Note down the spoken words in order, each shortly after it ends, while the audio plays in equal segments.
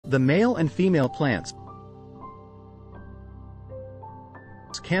The male and female plants.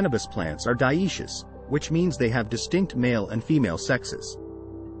 Cannabis plants are dioecious, which means they have distinct male and female sexes.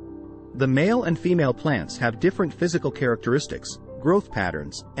 The male and female plants have different physical characteristics, growth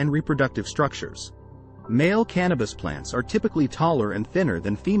patterns, and reproductive structures. Male cannabis plants are typically taller and thinner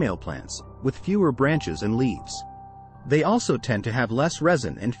than female plants, with fewer branches and leaves. They also tend to have less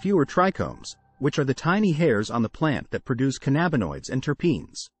resin and fewer trichomes, which are the tiny hairs on the plant that produce cannabinoids and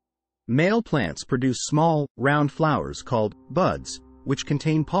terpenes. Male plants produce small, round flowers called buds, which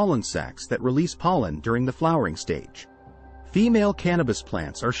contain pollen sacs that release pollen during the flowering stage. Female cannabis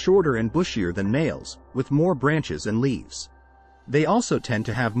plants are shorter and bushier than males, with more branches and leaves. They also tend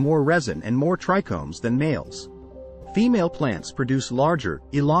to have more resin and more trichomes than males. Female plants produce larger,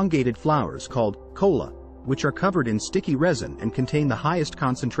 elongated flowers called colla, which are covered in sticky resin and contain the highest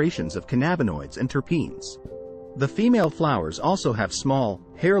concentrations of cannabinoids and terpenes. The female flowers also have small,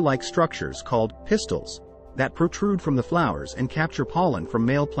 hair-like structures called pistils that protrude from the flowers and capture pollen from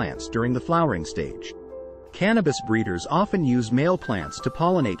male plants during the flowering stage. Cannabis breeders often use male plants to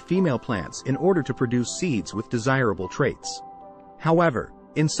pollinate female plants in order to produce seeds with desirable traits. However,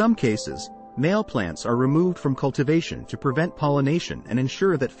 in some cases, male plants are removed from cultivation to prevent pollination and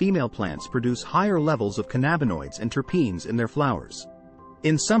ensure that female plants produce higher levels of cannabinoids and terpenes in their flowers.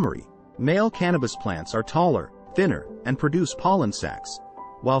 In summary, male cannabis plants are taller, thinner, and produce pollen sacs,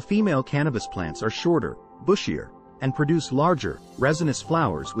 while female cannabis plants are shorter, bushier, and produce larger, resinous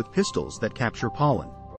flowers with pistils that capture pollen.